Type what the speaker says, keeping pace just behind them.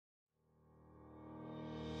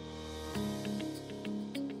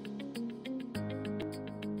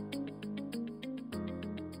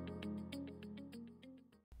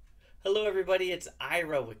Hello everybody, it's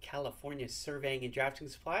Ira with California Surveying and Drafting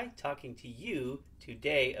Supply talking to you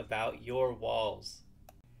today about your walls.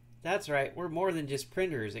 That's right, we're more than just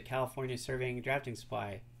printers at California Surveying and Drafting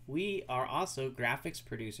Supply. We are also graphics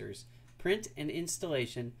producers, print and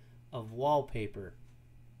installation of wallpaper,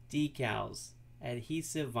 decals,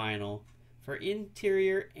 adhesive vinyl for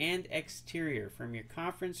interior and exterior, from your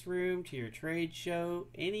conference room to your trade show,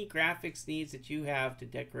 any graphics needs that you have to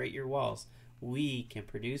decorate your walls. We can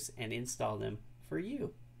produce and install them for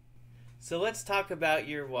you. So let's talk about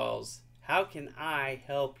your walls. How can I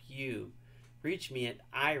help you? Reach me at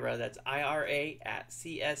IRA, that's IRA, at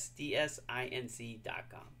CSDSinc.com.